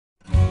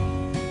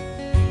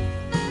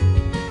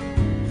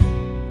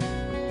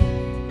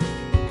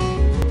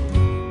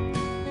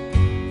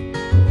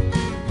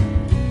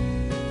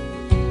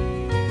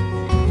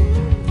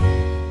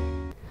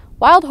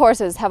Wild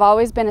horses have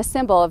always been a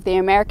symbol of the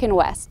American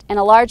West and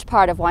a large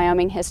part of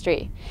Wyoming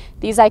history.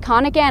 These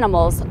iconic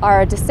animals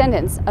are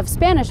descendants of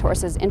Spanish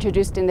horses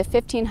introduced in the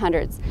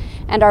 1500s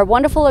and are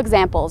wonderful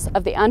examples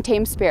of the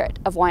untamed spirit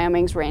of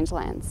Wyoming's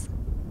rangelands.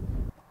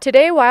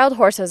 Today, wild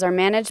horses are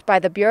managed by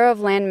the Bureau of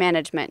Land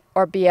Management,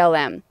 or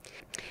BLM.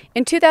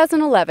 In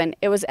 2011,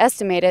 it was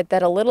estimated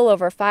that a little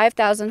over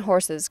 5,000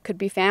 horses could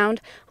be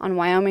found on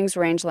Wyoming's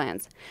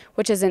rangelands,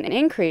 which is an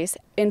increase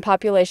in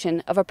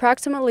population of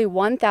approximately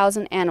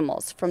 1,000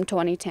 animals from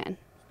 2010.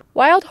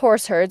 Wild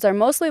horse herds are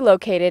mostly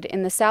located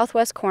in the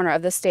southwest corner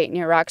of the state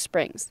near Rock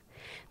Springs.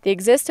 The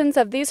existence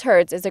of these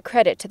herds is a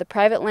credit to the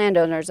private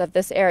landowners of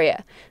this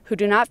area, who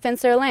do not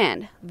fence their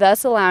land,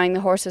 thus allowing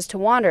the horses to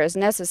wander as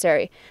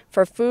necessary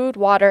for food,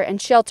 water,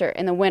 and shelter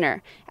in the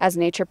winter, as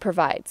nature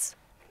provides.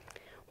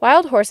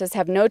 Wild horses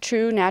have no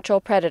true natural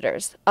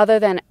predators, other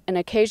than an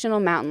occasional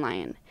mountain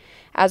lion.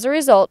 As a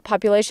result,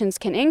 populations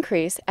can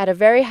increase at a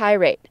very high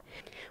rate.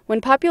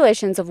 When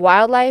populations of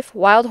wildlife,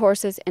 wild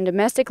horses, and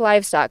domestic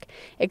livestock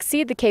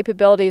exceed the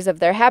capabilities of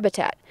their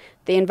habitat,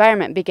 the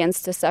environment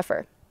begins to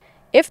suffer.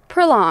 If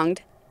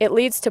prolonged, it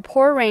leads to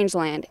poor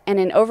rangeland and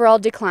an overall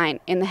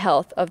decline in the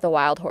health of the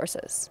wild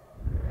horses.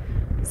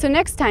 So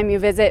next time you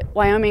visit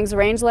Wyoming's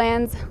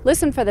rangelands,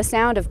 listen for the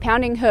sound of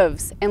pounding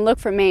hooves and look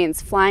for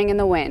manes flying in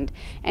the wind,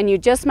 and you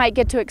just might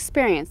get to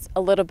experience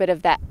a little bit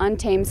of that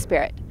untamed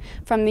spirit.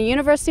 From the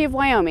University of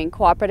Wyoming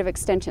Cooperative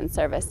Extension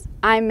Service,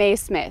 I'm Mae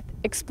Smith,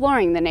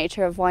 exploring the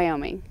nature of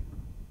Wyoming.